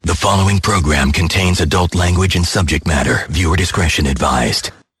following program contains adult language and subject matter. Viewer discretion advised.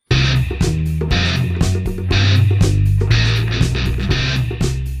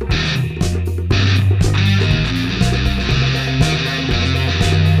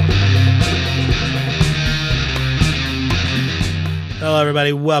 Hello,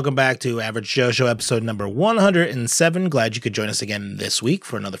 everybody. Welcome back to Average Joe Show, episode number 107. Glad you could join us again this week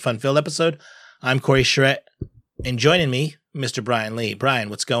for another fun-filled episode. I'm Corey Charette, and joining me, Mr. Brian Lee. Brian,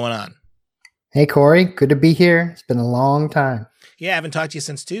 what's going on? Hey, Corey. Good to be here. It's been a long time. Yeah, I haven't talked to you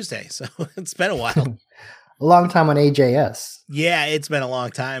since Tuesday, so it's been a while. A long time on AJS. Yeah, it's been a long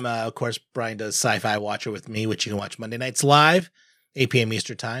time. Of course, Brian does Sci-Fi Watcher with me, which you can watch Monday nights live, 8 p.m.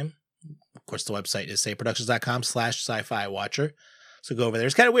 Eastern Time. Of course, the website is sayproductions.com/sci-fi watcher. So go over there.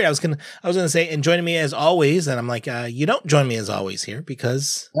 It's kind of weird. I was gonna say, and joining me as always, and I'm like, you don't join me as always here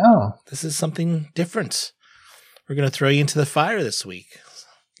because this is something different. We're gonna throw you into the fire this week.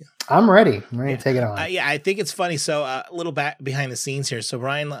 I'm ready. I'm ready to take it on. Yeah, I think it's funny. So a little back behind the scenes here. So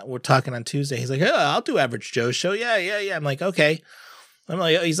Brian, we're talking on Tuesday. He's like, "Oh, I'll do Average Joe Show." Yeah. I'm like, okay.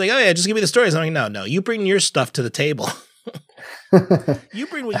 He's like, "Oh yeah, just give me the stories." I'm like, no. You bring your stuff to the table. You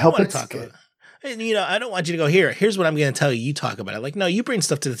bring what you want to talk about. And, I don't want you to go, here's what I'm going to tell you. You talk about it. Like, no, you bring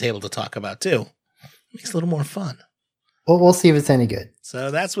stuff to the table to talk about, too. Makes it a little more fun. Well, we'll see if it's any good. So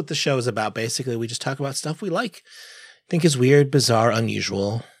that's what the show is about. Basically, we just talk about stuff we like, think is weird, bizarre,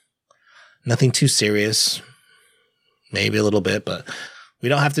 unusual. Nothing too serious. Maybe a little bit, but we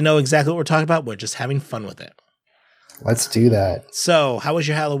don't have to know exactly what we're talking about. We're just having fun with it. Let's do that. So how was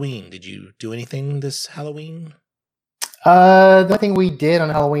your Halloween? Did you do anything this Halloween? The thing we did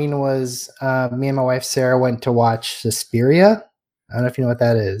on Halloween was me and my wife Sarah went to watch Suspiria. I don't know if you know what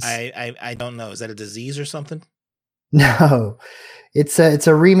that is. I don't know. Is that a disease or something? No, it's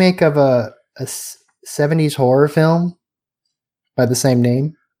a remake of a 70s horror film by the same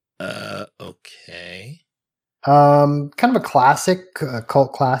name. Okay. Kind of a classic,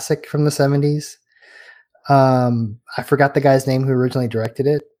 cult classic from the 70s. I forgot the guy's name who originally directed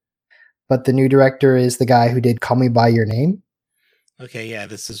it. But the new director is the guy who did Call Me By Your Name. Okay, yeah,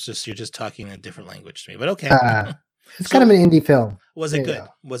 this is just, you're just talking a different language to me, but okay. It's kind of an indie film. Was it good?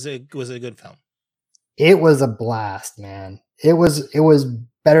 Was it a good film? It was a blast, man. It was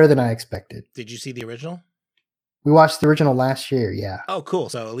better than I expected. Did you see the original? We watched the original last year, yeah. Oh, cool.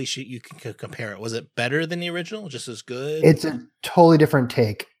 So at least you can compare it. Was it better than the original? Just as good? It's a totally different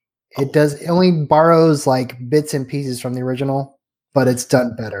take. It only borrows like bits and pieces from the original, but it's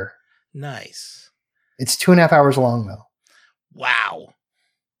done better. Nice. It's 2.5 hours long, though. Wow.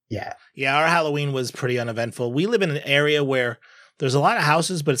 Yeah. Yeah, our Halloween was pretty uneventful. We live in an area where there's a lot of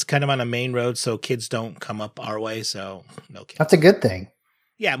houses, but it's kind of on a main road, so kids don't come up our way, so no kids. That's a good thing.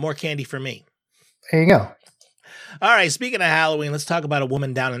 Yeah, more candy for me. There you go. All right, speaking of Halloween, let's talk about a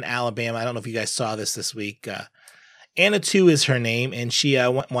woman down in Alabama. I don't know if you guys saw this week. Anna 2 is her name, and she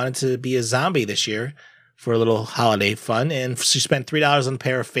wanted to be a zombie this year for a little holiday fun, and she spent $3 on a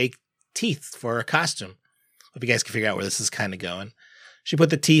pair of fake teeth for her costume. Hope you guys can figure out where this is kind of going. She put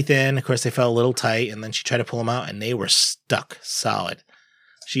the teeth in. Of course, they felt a little tight, and then she tried to pull them out, and they were stuck solid.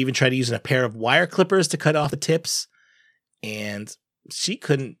 She even tried using a pair of wire clippers to cut off the tips, and she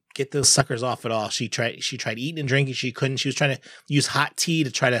couldn't get those suckers off at all. She tried eating and drinking. She couldn't. She was trying to use hot tea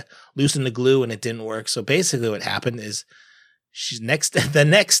to try to loosen the glue, and it didn't work. So basically what happened is the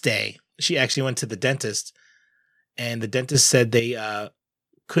next day, she actually went to the dentist, and the dentist said they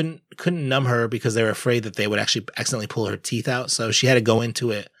couldn't numb her because they were afraid that they would actually accidentally pull her teeth out. So she had to go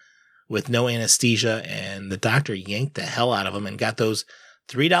into it with no anesthesia, and the doctor yanked the hell out of them and got those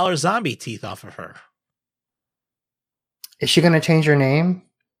 $3 zombie teeth off of her. Is she going to change her name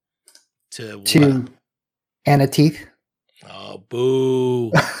to Anna Teeth? Oh,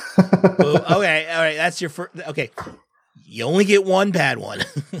 boo. Boo. Okay, all right. That's your first. Okay, you only get one bad one.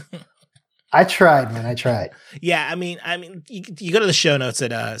 I tried, man. I tried. Yeah, I mean, you go to the show notes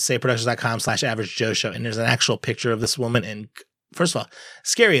at sayproductions.com/Average Joe Show, and there's an actual picture of this woman. And first of all,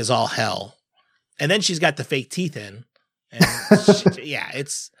 scary as all hell. And then she's got the fake teeth in. And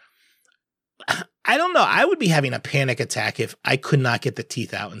it's. I don't know. I would be having a panic attack if I could not get the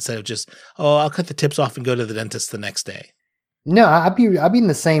teeth out instead of just, I'll cut the tips off and go to the dentist the next day. No, I'd be in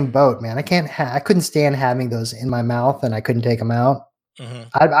the same boat, man. I couldn't stand having those in my mouth and I couldn't take them out. Mm-hmm.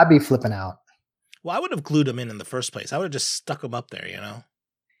 I'd be flipping out. Well, I would have glued them in the first place. I would have just stuck them up there,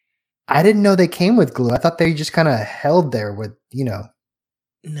 I didn't know they came with glue. I thought they just kind of held there with,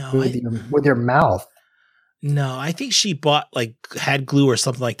 with your mouth. No, I think she had glue or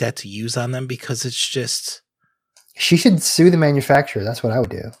something like that to use on them because it's just. She should sue the manufacturer. That's what I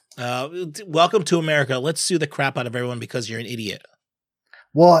would do. Welcome to America. Let's sue the crap out of everyone because you're an idiot.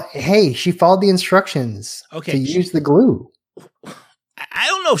 Well, hey, she followed the instructions Okay, to use the glue I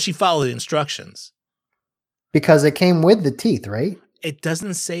don't know if she followed the instructions. because it came with the teeth, right? It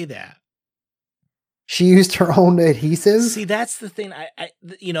doesn't say that. She used her own adhesive. See, that's the thing.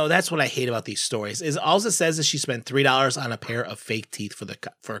 That's what I hate about these stories. Is all it says is she spent $3 on a pair of fake teeth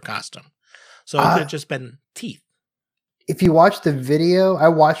for a costume. So it could have just been teeth. If you watch the video, I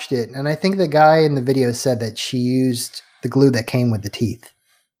watched it, and I think the guy in the video said that she used the glue that came with the teeth.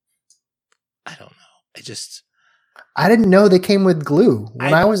 I don't know. I didn't know they came with glue.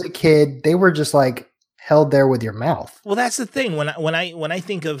 When I was a kid, they were just like held there with your mouth. Well, that's the thing. When I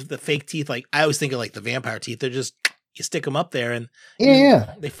think of the fake teeth, like I always think of like the vampire teeth. They're just you stick them up there and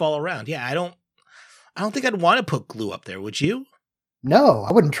they fall around. Yeah, I don't think I'd want to put glue up there. Would you? No,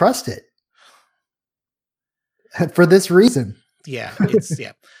 I wouldn't trust it for this reason. Yeah,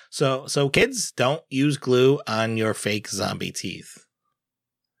 yeah. So kids, don't use glue on your fake zombie teeth.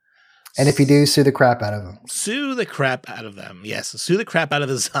 And if you do, sue the crap out of them. Sue the crap out of them. Yes, sue the crap out of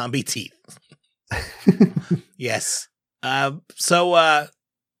the zombie teeth. Yes. So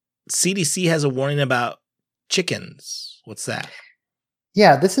CDC has a warning about chickens. What's that?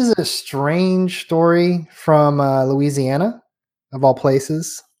 Yeah, this is a strange story from Louisiana, of all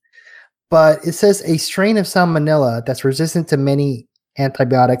places. But it says a strain of salmonella that's resistant to many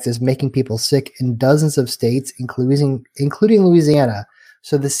antibiotics is making people sick in dozens of states, including Louisiana.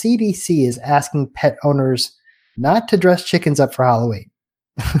 So the CDC is asking pet owners not to dress chickens up for Halloween.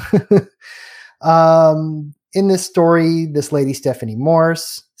 In this story, this lady, Stephanie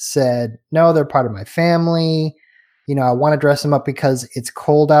Morse, said, no, they're part of my family. You know, I want to dress them up because it's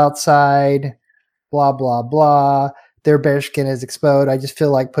cold outside, blah, blah, blah. Their bare skin is exposed. I just feel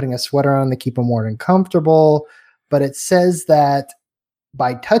like putting a sweater on to keep them warm and comfortable. But it says that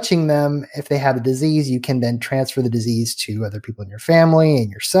by touching them, if they have a disease, you can then transfer the disease to other people in your family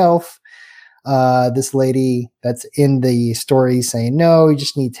and yourself. This lady that's in the story saying, no, you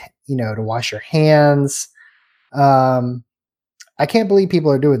just need to wash your hands. I can't believe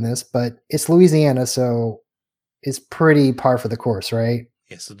people are doing this, but it's Louisiana, so it's pretty par for the course, right?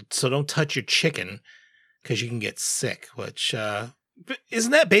 Yeah, so don't touch your chicken because you can get sick, which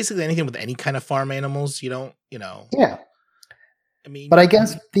isn't that basically anything with any kind of farm animals? Yeah. I mean, but I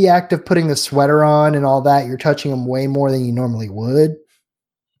guess the act of putting the sweater on and all that, you're touching them way more than you normally would,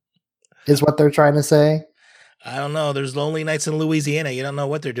 is what they're trying to say. I don't know. There's lonely nights in Louisiana. You don't know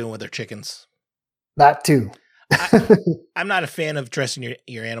what they're doing with their chickens. That too. I'm not a fan of dressing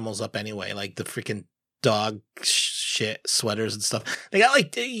your animals up anyway, like the freaking dog shit sweaters and stuff. They got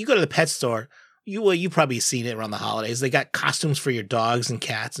like, you go to the pet store, you probably seen it around the holidays. They got costumes for your dogs and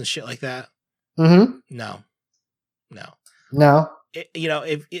cats and shit like that. Mm-hmm. No.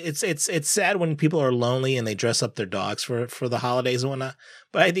 If it's sad when people are lonely and they dress up their dogs for the holidays and whatnot.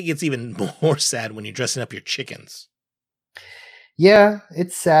 But I think it's even more sad when you're dressing up your chickens. Yeah,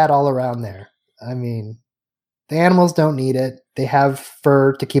 it's sad all around there. I mean, the animals don't need it. They have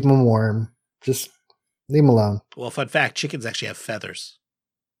fur to keep them warm. Just leave them alone. Well, fun fact: chickens actually have feathers.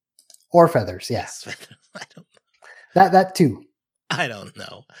 Or feathers, yes. I don't. That too. I don't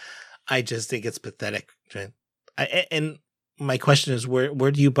know. I just think it's pathetic. And my question is,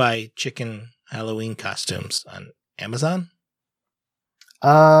 where do you buy chicken Halloween costumes? On Amazon?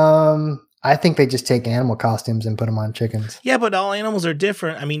 I think they just take animal costumes and put them on chickens. Yeah, but all animals are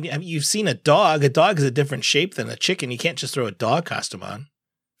different. I mean, you've seen a dog. A dog is a different shape than a chicken. You can't just throw a dog costume on.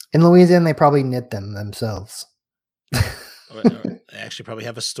 In Louisiana, they probably knit them themselves. Or they actually probably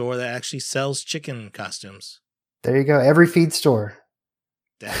have a store that actually sells chicken costumes. There you go. Every feed store.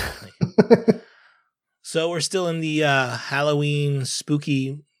 Definitely. So we're still in the Halloween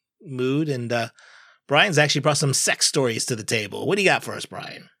spooky mood, and Brian's actually brought some sex stories to the table. What do you got for us,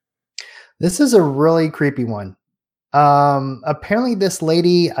 Brian? This is a really creepy one. Apparently this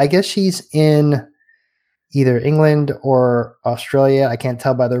lady, I guess she's in either England or Australia. I can't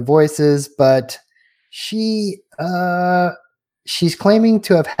tell by their voices, but she's claiming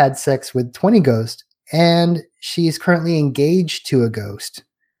to have had sex with 20 ghosts, and she's currently engaged to a ghost.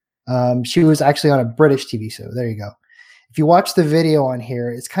 She was actually on a British TV show. There you go. If you watch the video on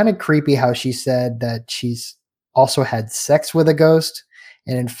here, it's kind of creepy how she said that she's also had sex with a ghost,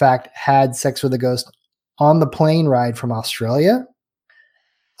 and in fact had sex with a ghost on the plane ride from Australia,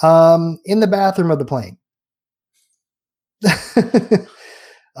 in the bathroom of the plane.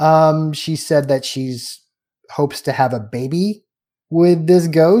 She said that she's hopes to have a baby with this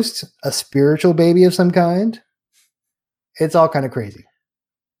ghost, a spiritual baby of some kind. It's all kind of crazy.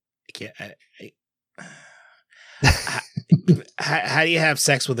 How do you have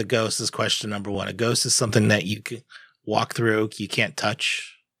sex with a ghost is question number one. A ghost is something that you can, walk through, you can't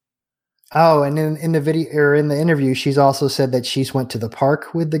touch. Oh, and in the video or in the interview, she's also said that she's went to the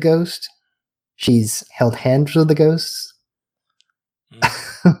park with the ghost. She's held hands with the ghosts.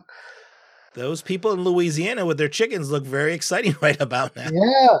 Those people in Louisiana with their chickens look very exciting right about now.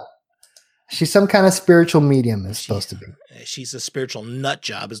 Yeah. She's some kind of spiritual medium, is supposed to be. She's a spiritual nut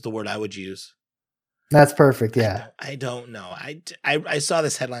job is the word I would use. That's perfect, yeah. I don't know. I saw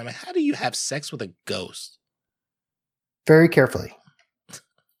this headline. I'm like, how do you have sex with a ghost? Very carefully.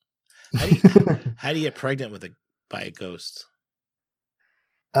 How do you get pregnant by a ghost?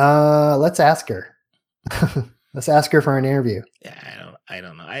 Let's ask her. Let's ask her for an interview. Yeah, I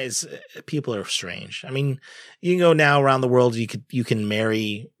don't know. People are strange. I mean, you can go now around the world. You can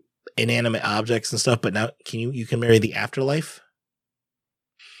marry inanimate objects and stuff, but now you can marry the afterlife?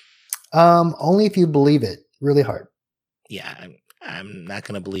 Only if you believe it really hard. Yeah, I'm not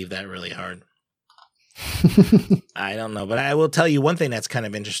going to believe that really hard. I don't know, but I will tell you one thing that's kind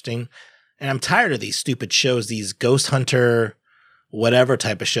of interesting, and I'm tired of these stupid shows, these ghost hunter, whatever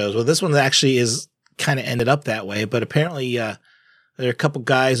type of shows. Well, this one actually is kind of ended up that way, but apparently there are a couple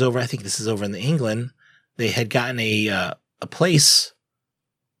guys over, I think this is over in England, they had gotten a place,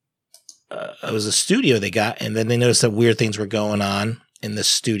 it was a studio they got, and then they noticed that weird things were going on in the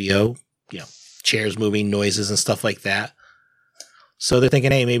studio, chairs moving, noises and stuff like that. So they're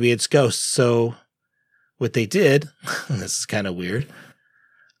thinking, hey, maybe it's ghosts. So what they did, and this is kind of weird,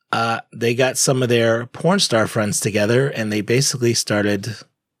 they got some of their porn star friends together and they basically started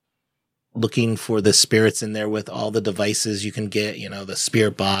looking for the spirits in there with all the devices you can get, the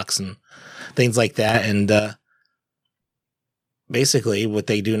spirit box and things like that. And basically what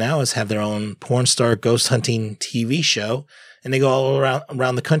they do now is have their own porn star ghost hunting TV show, and they go all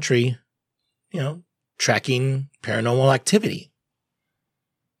around the country, tracking paranormal activity.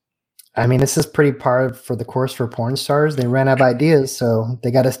 I mean, this is pretty par for the course for porn stars. They ran out of ideas, so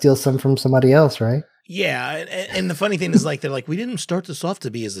they got to steal some from somebody else, right? Yeah, and the funny thing is, they're like, we didn't start this off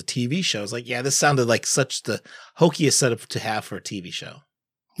to be as a TV show. It's like, yeah, this sounded like such the hokiest setup to have for a TV show.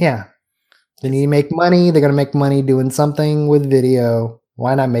 Yeah. They need to make money. They're going to make money doing something with video.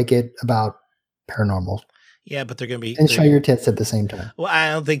 Why not make it about paranormal? Yeah, but they're going to be... And show your tits at the same time. Well,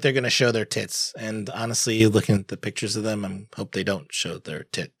 I don't think they're going to show their tits. And honestly, looking at the pictures of them, I hope they don't show their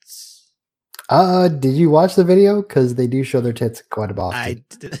tits. Did you watch the video? Because they do show their tits quite often. I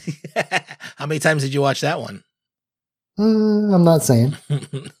did. How many times did you watch that one? I'm not saying.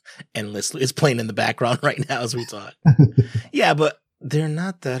 Endlessly. It's playing in the background right now as we talk. Yeah, but they're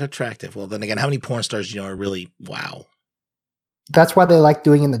not that attractive. Well, then again, how many porn stars are really wow? That's why they like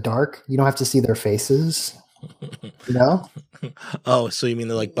doing in the dark. You don't have to see their faces. Oh, so you mean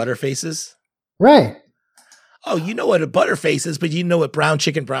they're like butterfaces? Right. Oh, you know what a butterface is, but you know what brown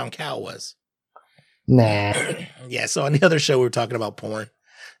chicken, brown cow was. Nah. Yeah, so on the other show, we were talking about porn.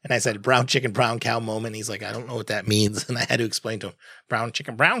 And I said, brown chicken, brown cow moment. He's like, I don't know what that means. And I had to explain to him, brown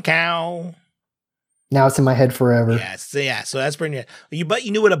chicken, brown cow. Now it's in my head forever. Yeah, so that's pretty neat. But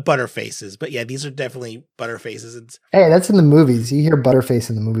you knew what a butterface is. But yeah, these are definitely butterfaces. Hey, that's in the movies. You hear butterface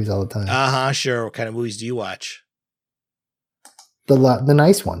in the movies all the time. Uh-huh, sure. What kind of movies do you watch? The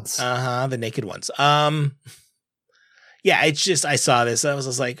nice ones. Uh-huh, the naked ones. Yeah, it's just, I saw this. I was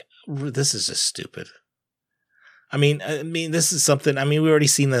just like, this is just stupid. I mean, this is something, we already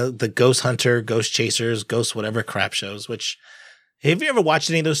seen the Ghost Hunter, Ghost Chasers, Ghost whatever crap shows, have you ever watched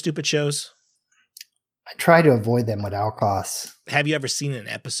any of those stupid shows? I try to avoid them at all costs. Have you ever seen an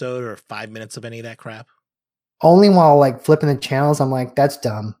episode or 5 minutes of any of that crap? Only while flipping the channels, I'm like, that's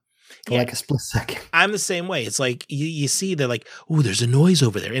dumb. For a split second. I'm the same way. It's like you see they're like, oh, there's a noise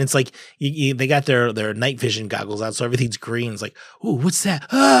over there. And it's like they got their night vision goggles out, so everything's green. It's like, oh, what's that?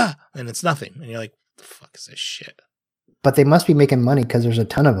 Ah! And it's nothing. And you're like, the fuck is this shit? But they must be making money because there's a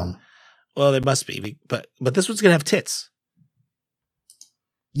ton of them. Well, there must be. But this one's going to have tits.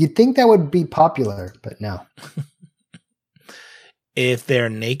 You'd think that would be popular, but no. If they're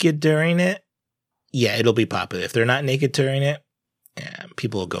naked during it, yeah, it'll be popular. If they're not naked during it, yeah,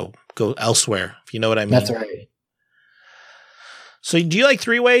 people will go elsewhere, if you know what I mean. That's right. So do you like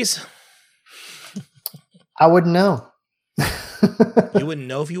three-ways? I wouldn't know. You wouldn't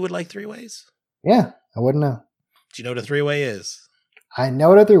know if you would like three-ways? Yeah, I wouldn't know. Do you know what a three-way is? I know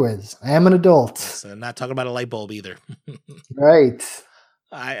what a three-way is. I am an adult. So I'm not talking about a light bulb either. Right.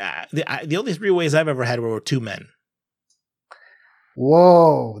 The only three-ways I've ever had were with two men.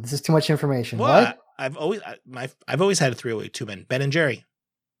 Whoa, this is too much information. What? I've always had a three-way with two men. Ben and Jerry.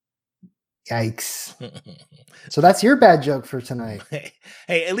 Yikes. So that's your bad joke for tonight.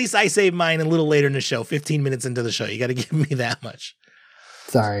 Hey, at least I saved mine a little later in the show, 15 minutes into the show. You got to give me that much.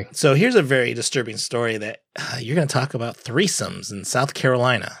 Sorry. So here's a very disturbing story that you're going to talk about threesomes in South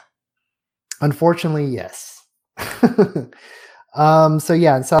Carolina. Unfortunately, yes. So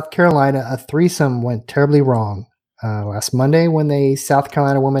yeah, in South Carolina, a threesome went terribly wrong last Monday when a South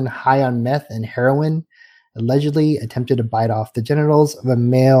Carolina woman high on meth and heroin allegedly attempted to bite off the genitals of a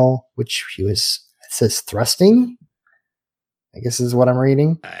male, which she was, it says, thrusting. I guess is what I'm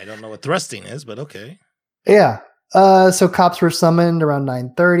reading. I don't know what thrusting is, but okay. Yeah. So cops were summoned around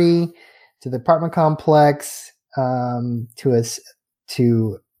 9:30 to the apartment complex to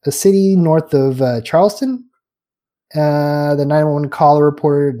a city north of Charleston. The 911 caller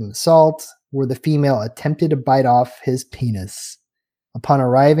reported an assault where the female attempted to bite off his penis. Upon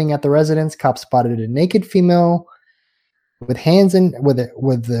arriving at the residence, cops spotted a naked female with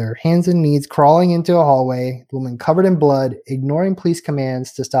their hands and knees crawling into a hallway. The woman covered in blood, ignoring police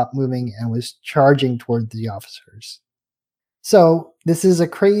commands to stop moving, and was charging toward the officers. So this is a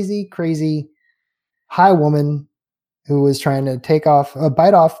crazy, crazy high woman who was trying to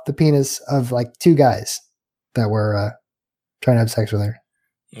bite off the penis of like two guys that were trying to have sex with her.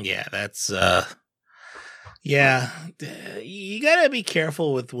 Yeah, that's yeah. You gotta be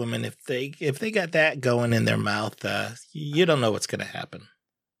careful with women if they got that going in their mouth. You don't know what's gonna happen.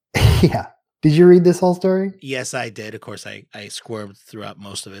 Yeah. Did you read this whole story? Yes, I did. Of course, I squirmed throughout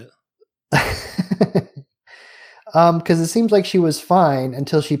most of it. Because it seems like she was fine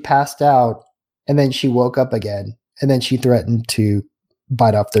until she passed out, and then she woke up again, and then she threatened to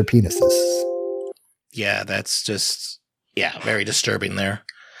bite off their penises. Yeah, that's just very disturbing there.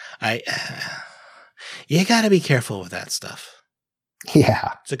 You got to be careful with that stuff.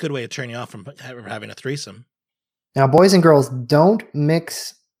 Yeah. It's a good way to turn you off from having a threesome. Now, boys and girls, don't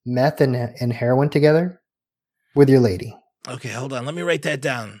mix meth and heroin together with your lady. Okay, hold on. Let me write that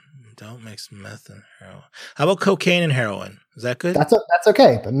down. Don't mix meth and heroin. How about cocaine and heroin? Is that good? That's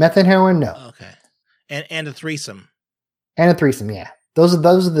okay, but meth and heroin, no. Okay. And a threesome. And a threesome, yeah. Those are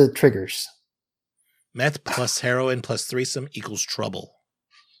the triggers. Meth plus heroin plus threesome equals trouble.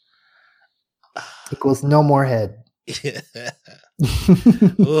 Equals no more head.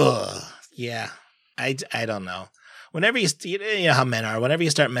 Ugh. Yeah. I don't know. Whenever you know how men are, whenever you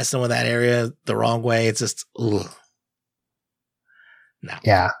start messing with that area the wrong way, it's just, ugh. No.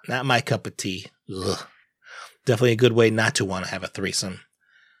 Yeah. Not my cup of tea. Ugh. Definitely a good way not to want to have a threesome.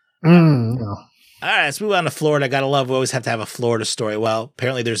 No. All right, let's move on to Florida. I gotta love, we always have to have a Florida story. Well,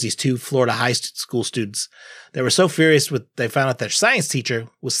 apparently there's these two Florida high school students that were so furious they found out their science teacher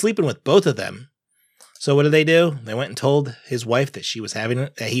was sleeping with both of them. So what did they do? They went and told his wife that he was having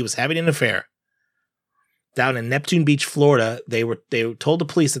an affair. Down in Neptune Beach, Florida, they told the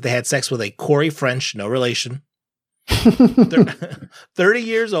police that they had sex with a Corey French, no relation, 30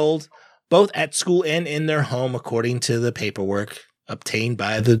 years old, both at school and in their home, according to the paperwork obtained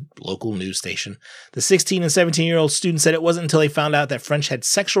by the local news station. The 16 and 17-year-old student said it wasn't until they found out that French had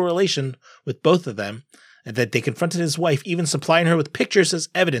sexual relation with both of them and that they confronted his wife, even supplying her with pictures as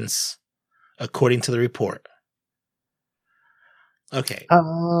evidence, according to the report. Okay.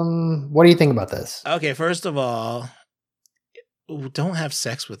 What do you think about this? Okay, first of all, don't have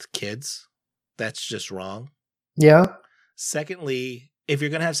sex with kids. That's just wrong. Yeah. Secondly, if you're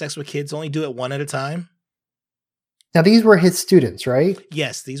going to have sex with kids, only do it one at a time. Now, these were his students, right?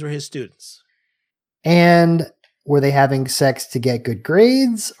 Yes, these were his students. And were they having sex to get good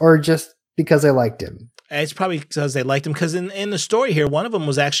grades or just because they liked him? It's probably because they liked him. Because in the story here, one of them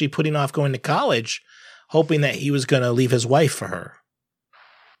was actually putting off going to college, hoping that he was going to leave his wife for her.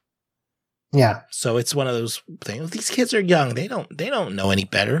 Yeah. So it's one of those things. These kids are young. They don't know any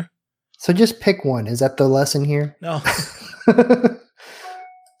better. So just pick one. Is that the lesson here? No.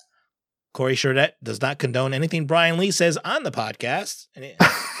 Corey Shurdette does not condone anything Brian Lee says on the podcast.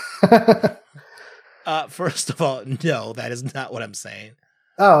 First of all, no, that is not what I'm saying.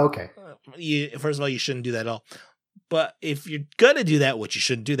 Oh, okay. First of all, you shouldn't do that at all. But if you're going to do that, which you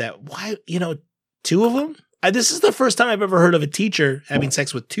shouldn't do that, why, two of them? This is the first time I've ever heard of a teacher having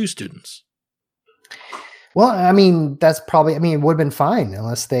sex with two students. Well, I mean, that's probably, it would have been fine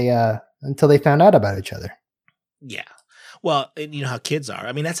unless until they found out about each other. Yeah. Well, and you know how kids are.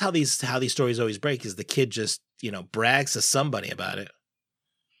 I mean, that's how these stories always break is the kid just, brags to somebody about it.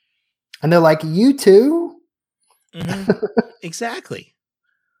 And they're like, you too? Mm-hmm. Exactly.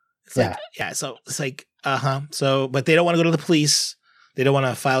 It's like, yeah. So it's like, So, but they don't want to go to the police. They don't want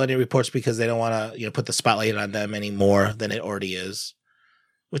to file any reports because they don't want to, put the spotlight on them any more than it already is.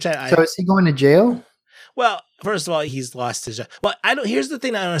 So is he going to jail? Well, first of all, he's lost his job. Well, here's the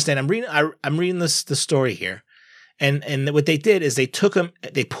thing I don't understand. I'm reading the story here. And what they did is they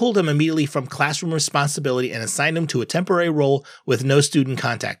pulled him immediately from classroom responsibility and assigned him to a temporary role with no student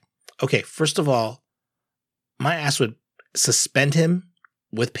contact. Okay, first of all, my ass would suspend him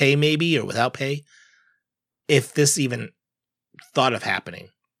with pay maybe or without pay if this even thought of happening.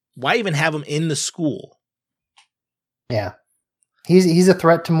 Why even have him in the school? Yeah. He's a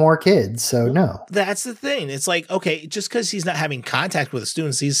threat to more kids, so no. That's the thing. It's like, okay, just because he's not having contact with the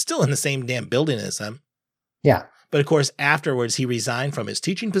students, he's still in the same damn building as them. Yeah. But of course, afterwards, he resigned from his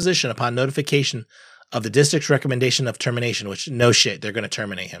teaching position upon notification of the district's recommendation of termination, which no shit, they're going to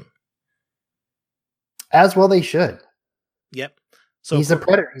terminate him. As well they should. Yep. So he's a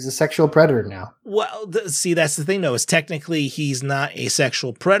predator. He's a sexual predator now. Well, see, that's the thing, though, is technically he's not a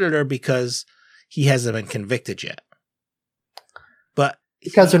sexual predator because he hasn't been convicted yet. But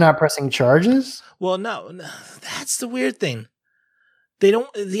because they're not pressing charges? Well, no, that's the weird thing. They don't.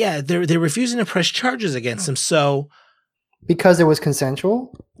 Yeah, they're refusing to press charges against him. So because it was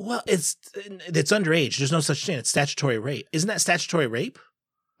consensual? Well, it's underage. There's no such thing. It's statutory rape. Isn't that statutory rape?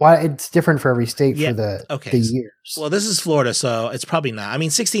 Why it's different for every state for the years. Well, this is Florida, so it's probably not. I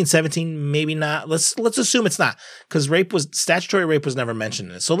mean, 16, 17, maybe not. Let's assume it's not, because statutory rape was never mentioned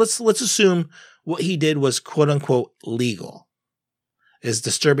in it. So let's assume what he did was quote unquote legal. As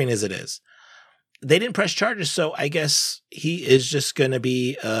disturbing as it is, they didn't press charges, so I guess he is just going to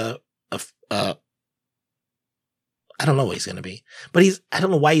be I don't know what he's going to be, but I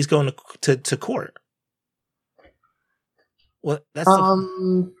don't know why he's going to court. Well, that's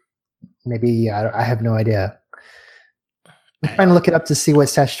maybe I have no idea. I'm trying to look it up to see what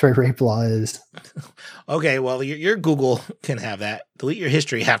statutory rape law is. Okay, well, your Google can have that. Delete your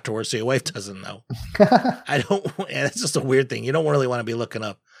history afterwards so your wife doesn't know. I don't. Yeah, that's just a weird thing. You don't really want to be looking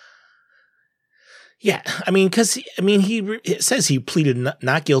up. Yeah, I mean, because it says he pleaded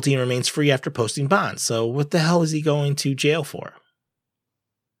not guilty and remains free after posting bond. So what the hell is he going to jail for?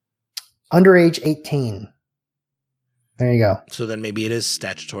 Underage 18. There you go. So then maybe it is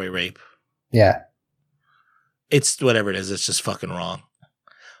statutory rape. Yeah. It's whatever it is. It's just fucking wrong.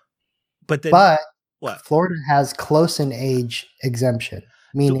 But what? Florida has close in age exemption,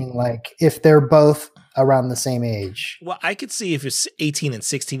 meaning like if they're both around the same age. Well, I could see if it's 18 and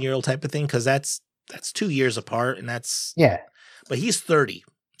 16-year-old type of thing, because that's 2 years apart, and that's But he's 30,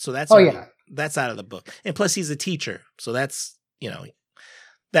 so that's that's out of the book. And plus, he's a teacher, so that's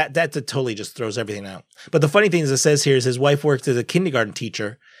that totally just throws everything out. But the funny thing is, it says here is his wife worked as a kindergarten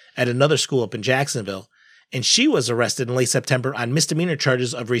teacher at another school up in Jacksonville. And she was arrested in late September on misdemeanor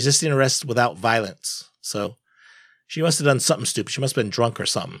charges of resisting arrest without violence. So she must have done something stupid. She must have been drunk or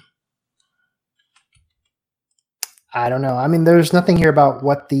something. I don't know. I mean, there's nothing here about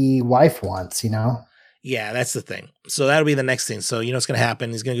what the wife wants, Yeah, that's the thing. So that'll be the next thing. So what's going to happen?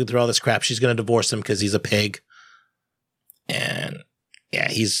 He's going to go through all this crap. She's going to divorce him because he's a pig. And yeah,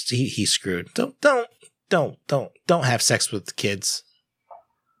 he's screwed. Don't have sex with kids.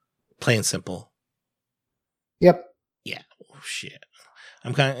 Plain simple. Yep. Yeah. Oh, shit.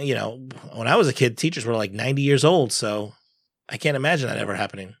 I'm kind of, when I was a kid, teachers were like 90 years old, so I can't imagine that ever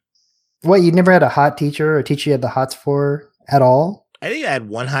happening. What, you never had a hot teacher or a teacher you had the hots for at all? I think I had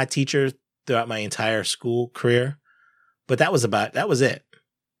one hot teacher throughout my entire school career, but that was it.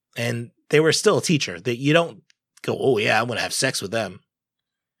 And they were still a teacher. That you don't go, oh yeah, I'm going to have sex with them.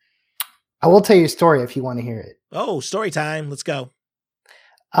 I will tell you a story if you want to hear it. Oh, story time. Let's go.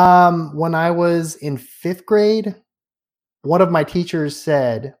 When I was in 5th grade, one of my teachers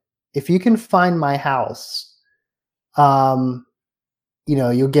said, if you can find my house, you'll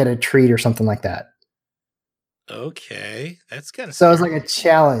get a treat or something like that. Okay. That's kind of so it was like a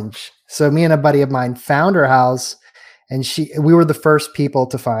challenge. So me and a buddy of mine found her house, and we were the first people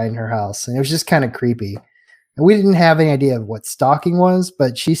to find her house, and it was just kind of creepy. And we didn't have any idea of what stalking was,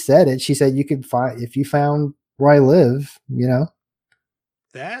 but she said it. She said you could find if you found where I live,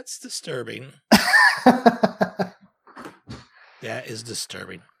 That's disturbing. That is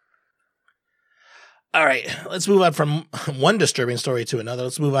disturbing. All right, let's move on from one disturbing story to another.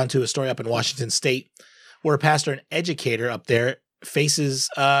 Let's move on to a story up in Washington State where a pastor and educator up there faces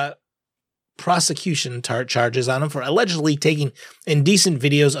prosecution charges on him for allegedly taking indecent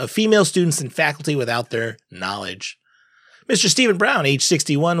videos of female students and faculty without their knowledge. Mr. Stephen Brown, age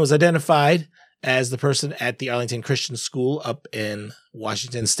 61, was identified as the person at the Arlington Christian School up in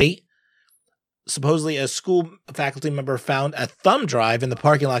Washington State. Supposedly, a school faculty member found a thumb drive in the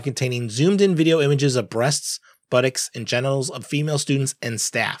parking lot containing zoomed-in video images of breasts, buttocks, and genitals of female students and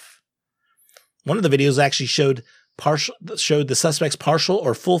staff. One of the videos actually showed the suspect's partial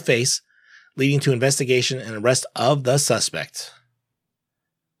or full face, leading to investigation and arrest of the suspect.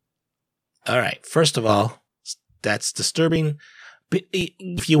 All right, first of all, that's disturbing. But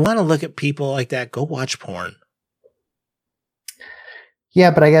if you want to look at people like that, go watch porn.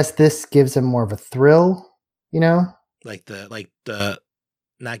 Yeah, but I guess this gives them more of a thrill, you know? Like the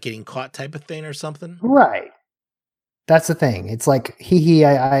not getting caught type of thing or something. Right. That's the thing. It's like,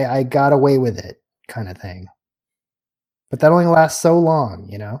 I got away with it kind of thing. But that only lasts so long,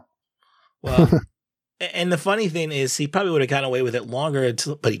 you know? Well, and the funny thing is he probably would have gotten away with it longer,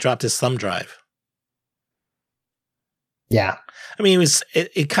 but he dropped his thumb drive. Yeah. I mean,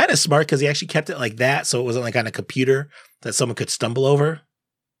 it kind of smart because he actually kept it like that, so it wasn't like on a computer that someone could stumble over.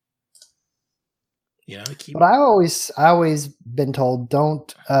 You know, but I always been told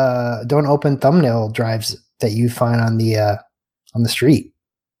don't open thumbnail drives that you find on the street.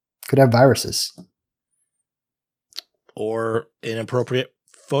 Could have viruses or inappropriate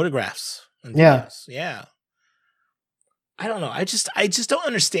photographs. Yeah. Yeah. I don't know. I just don't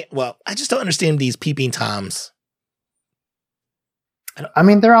understand. Well, I just don't understand these peeping toms. I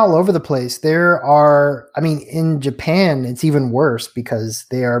mean, they're all over the place. In Japan, it's even worse because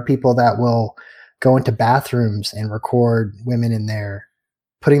there are people that will go into bathrooms and record women in there,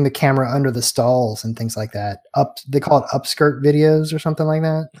 putting the camera under the stalls and things like that. They call it upskirt videos or something like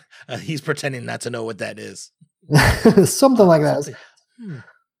that. He's pretending not to know what that is. Something like that.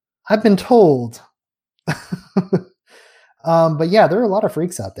 I've been told. But yeah, there are a lot of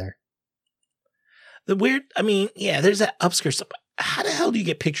freaks out there. There's that upskirt stuff. How the hell do you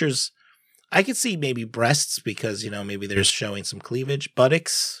get pictures? I could see maybe breasts because, maybe they're showing some cleavage,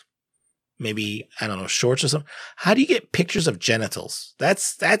 buttocks, maybe, I don't know, shorts or something. How do you get pictures of genitals?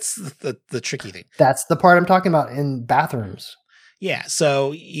 That's the tricky thing. That's the part I'm talking about in bathrooms. Yeah.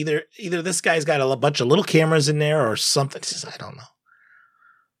 So either this guy's got a bunch of little cameras in there or something. I don't know.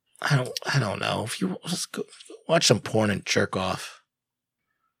 I don't know. If you just go watch some porn and jerk off.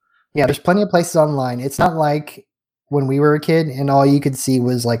 Yeah, there's plenty of places online. It's not like when we were a kid and all you could see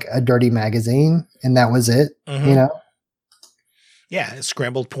was like a dirty magazine and that was it, Yeah,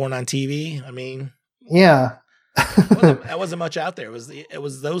 scrambled porn on TV. I mean, yeah. that wasn't much out there. It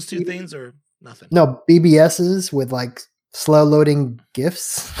was those two things or nothing. No, BBSs with like slow loading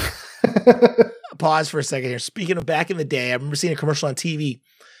GIFs. Pause for a second here. Speaking of back in the day, I remember seeing a commercial on TV.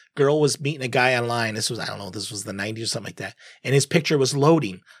 Girl was meeting a guy online. This was the 90s or something like that. And his picture was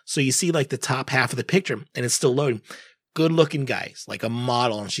loading. So you see like the top half of the picture and it's still loading. Good looking guys, like a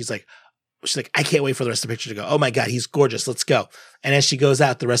model. And she's like, I can't wait for the rest of the picture to go. Oh my God, he's gorgeous. Let's go. And as she goes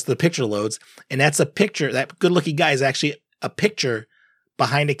out, the rest of the picture loads. And that's a picture. That good looking guy is actually a picture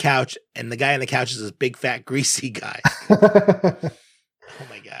behind a couch. And the guy on the couch is this big, fat, greasy guy. Oh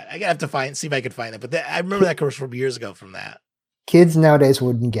my God. I gotta have to see if I can find it. But I remember that commercial from years ago from that. Kids nowadays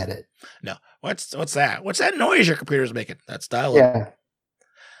wouldn't get it. No. What's that? What's that noise your computer's making? That's dial-up. Yeah.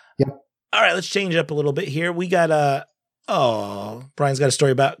 Yep. All right, let's change up a little bit here. We got Brian's got a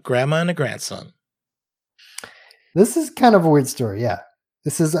story about grandma and a grandson. This is kind of a weird story, yeah.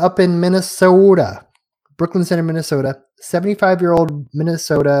 This is up in Minnesota, Brooklyn Center, Minnesota. 75-year-old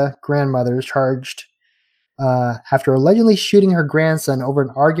Minnesota grandmother is charged after allegedly shooting her grandson over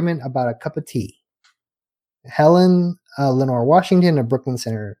an argument about a cup of tea. Helen Lenore Washington of Brooklyn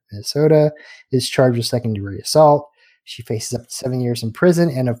Center, Minnesota, is charged with second-degree assault. She faces up to 7 years in prison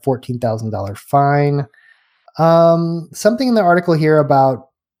and a $14,000 fine. Something in the article here about,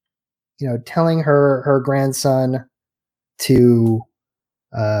 telling her grandson to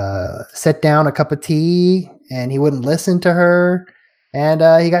set down a cup of tea, and he wouldn't listen to her, and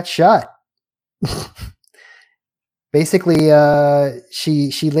he got shot. Basically,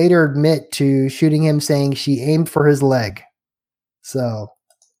 she later admit to shooting him, saying she aimed for his leg. So,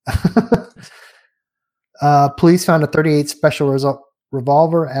 police found a .38 special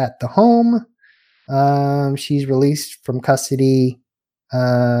revolver at the home. She's released from custody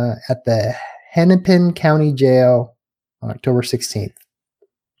at the Hennepin County Jail on October 16th.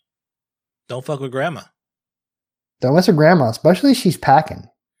 Don't fuck with grandma. Don't mess with grandma, especially if she's packing.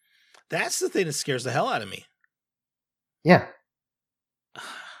 That's the thing that scares the hell out of me. Yeah. I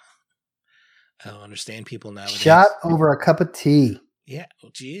don't understand people nowadays. Shot over a cup of tea. Yeah. Oh,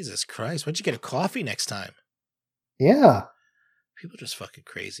 Jesus Christ. Why'd you get a coffee next time? Yeah. People are just fucking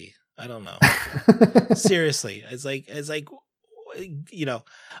crazy. I don't know. Seriously. It's like,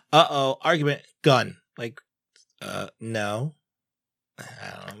 argument, gun. Like, no. I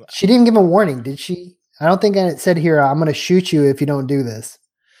don't know. She didn't give a warning, did she? I don't think it said here, I'm going to shoot you if you don't do this.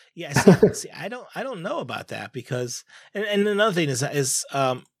 Yeah, see, I don't know about that because, and another thing is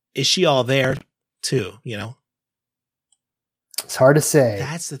she all there too? It's hard to say.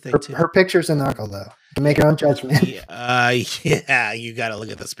 That's the thing too. Her picture's in the article though. You make your own judgment. Yeah, you got to look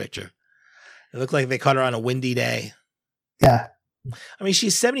at this picture. It looked like they caught her on a windy day. Yeah. I mean,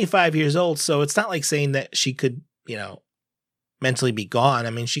 she's 75 years old, so it's not like saying that she could, mentally be gone. I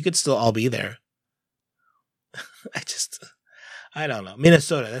mean, she could still all be there. I don't know.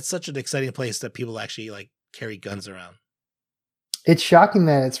 Minnesota, that's such an exciting place that people actually like carry guns around. It's shocking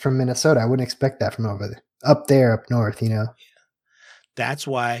that it's from Minnesota. I wouldn't expect that from over there. Up there, up north, Yeah. That's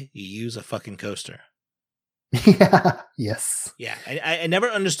why you use a fucking coaster. Yeah. Yes. Yeah. I never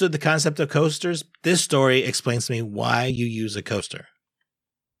understood the concept of coasters. This story explains to me why you use a coaster.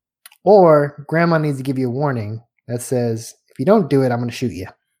 Or grandma needs to give you a warning that says, if you don't do it, I'm going to shoot you.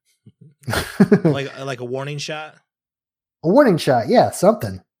 like a warning shot. A warning shot. Yeah.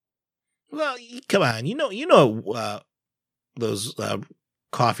 Something. Well, come on. Those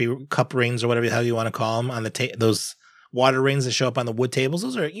coffee cup rings or whatever the hell you want to call them on the those water rings that show up on the wood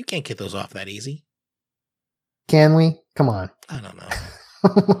tables. You can't get those off that easy. Can we? Come on. I don't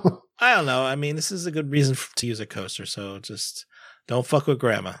know. I don't know. I mean, this is a good reason to use a coaster. So just don't fuck with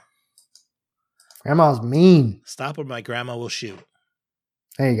grandma. Grandma's mean. Stop or my grandma will shoot.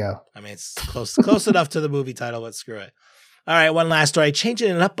 There you go. I mean, it's close enough to the movie title, but screw it. All right, one last story. Changing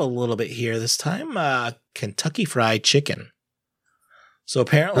it up a little bit here. This time, Kentucky Fried Chicken. So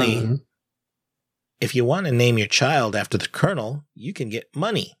apparently, if you want to name your child after the Colonel, you can get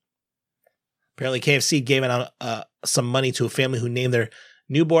money. Apparently, KFC gave out some money to a family who named their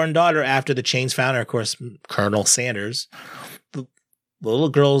newborn daughter after the chain's founder, of course, Colonel Sanders. The little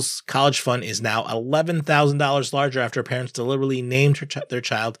girl's college fund is now $11,000 larger after her parents deliberately named their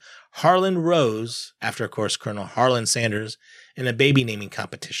child Harlan Rose after, of course, Colonel Harlan Sanders in a baby naming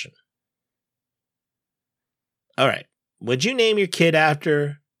competition. All right. Would you name your kid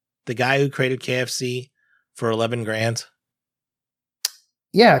after the guy who created KFC for 11 grand?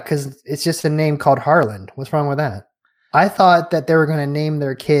 Yeah, because it's just a name called Harlan. What's wrong with that? I thought that they were going to name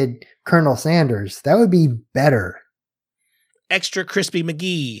their kid Colonel Sanders. That would be better. Extra Crispy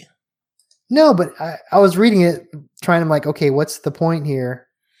McGee. No, but I was reading it, trying to like, okay, what's the point here?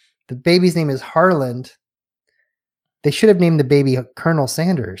 The baby's name is Harlan. They should have named the baby Colonel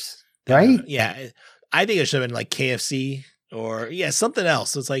Sanders, right? Yeah. I think it should have been like KFC or something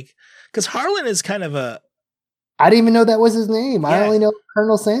else. So it's like, because Harlan is kind of I didn't even know that was his name. Yeah. I only know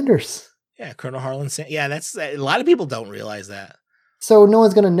Colonel Sanders. Yeah, Colonel Harlan Sanders. Yeah, that's a lot of people don't realize that. So no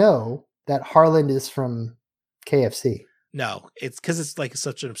one's going to know that Harlan is from KFC. No, it's because it's like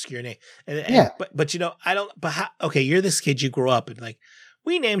such an obscure name. Yeah. But I don't, but how, okay, you're this kid, you grew up and like,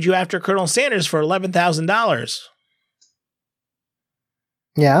 we named you after Colonel Sanders for $11,000.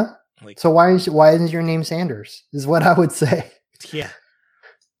 Yeah. Like, so why isn't your name Sanders? Is what I would say. Yeah.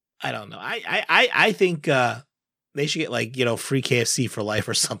 I don't know. I think they should get like, free KFC for life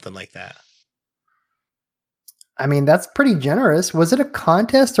or something like that. I mean, that's pretty generous. Was it a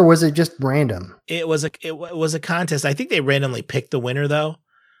contest or was it just random? It was a contest. I think they randomly picked the winner though.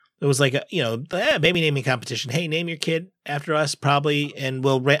 It was like baby naming competition. Hey, name your kid after us probably. And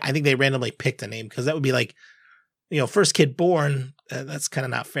I think they randomly picked a name because that would be like, first kid born. That's kind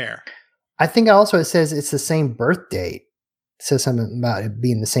of not fair. I think also it says it's the same birth date. It says something about it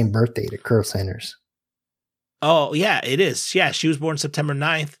being the same birthday to Colonel Sanders. Oh, yeah, it is. Yeah, she was born September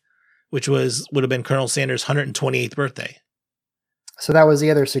 9th, which would have been Colonel Sanders' 128th birthday. So that was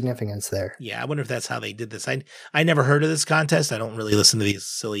the other significance there. Yeah, I wonder if that's how they did this. I never heard of this contest. I don't really listen to these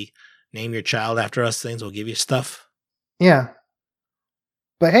silly name your child after us things. We'll give you stuff. Yeah.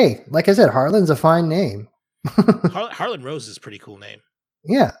 But hey, like I said, Harlan's a fine name. Harlan Rose is a pretty cool name.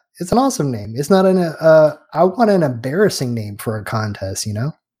 Yeah, it's an awesome name. It's not I want an embarrassing name for a contest,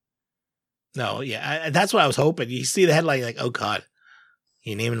 No, yeah, that's what I was hoping. You see the headline, like, oh God,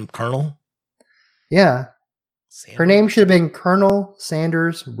 you naming him Colonel? Yeah. Sanders? Her name should have been Colonel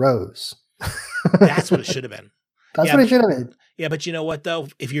Sanders Rose. That's what it should have been. That's what it should have been. Yeah, but you know what though?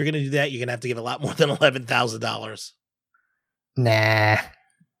 If you're gonna do that, you're gonna have to give a lot more than $11,000. Nah,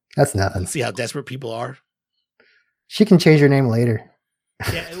 that's nothing. See how desperate people are. She can change her name later.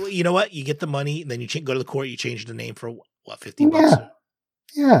 Yeah, you know what? You get the money, and then you go to the court. You change the name for what, $50?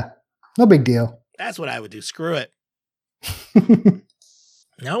 Yeah, no big deal. That's what I would do. Screw it.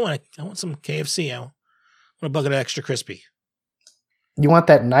 Now I want some KFC. I want a bucket of extra crispy. You want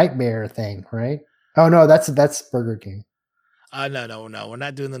that nightmare thing, right? Oh no, that's Burger King. No, we're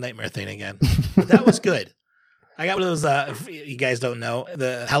not doing the nightmare thing again. But that was good. I got one of those. If you guys don't know,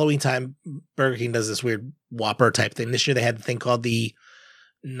 the Halloween time, Burger King does this weird Whopper type thing. This year they had the thing called the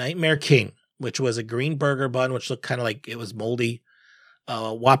Nightmare King, which was a green burger bun, which looked kind of like it was moldy.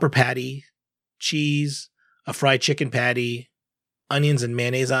 Whopper patty, cheese, a fried chicken patty, onions and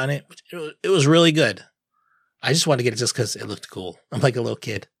mayonnaise on it. It was really good. I just wanted to get it just because it looked cool. I'm like a little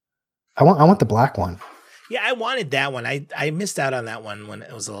kid. I want the black one. Yeah, I wanted that one. I missed out on that one when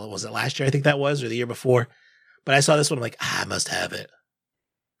it was it last year? I think that was, or the year before. But I saw this one. I'm like, I must have it.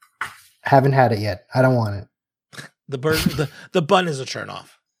 Haven't had it yet. I don't want it. The bun is a turn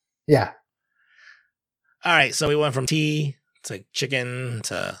off. Yeah. All right, so we went from tea to chicken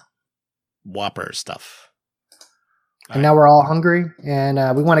to Whopper stuff. And now we're all hungry, and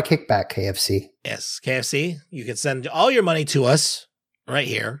we want to kick back KFC. Yes, KFC. You can send all your money to us right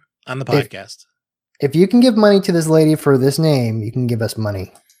here on the podcast. If you can give money to this lady for this name, you can give us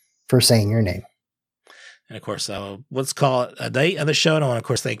money for saying your name. And of course, let's call it a day of the show. And I want to, of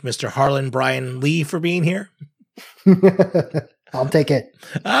course, thank Mr. Harlan Brian Lee for being here. I'll take it.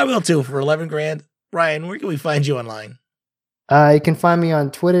 I will too, for 11 grand. Brian, where can we find you online? You can find me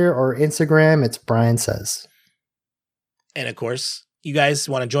on Twitter or Instagram. It's Brian Says. And of course, you guys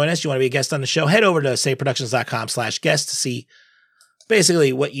want to join us, you want to be a guest on the show, head over to saveproductions.com/guest to see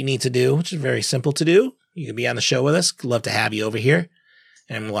basically what you need to do, which is very simple to do. You can be on the show with us. Love to have you over here.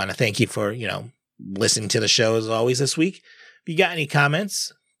 And we want to thank you for, listening to the show as always this week. If you got any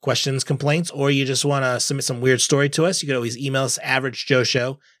comments, questions, complaints, or you just want to submit some weird story to us, you can always email us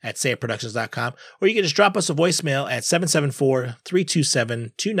averagejoeshow@saveproductions.com, or you can just drop us a voicemail at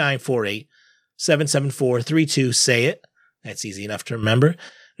 774-327-2948, 774-32-SAY-IT. That's easy enough to remember. And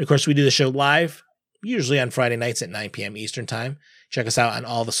of course, we do the show live, usually on Friday nights at 9 p.m. Eastern Time. Check us out on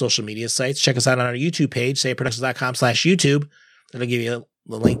all the social media sites. Check us out on our YouTube page, saveproductions.com/YouTube. That'll give you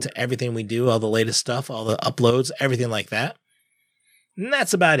the link to everything we do, all the latest stuff, all the uploads, everything like that. And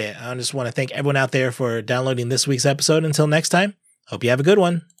that's about it. I just want to thank everyone out there for downloading this week's episode. Until next time, hope you have a good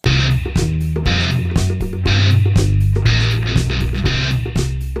one.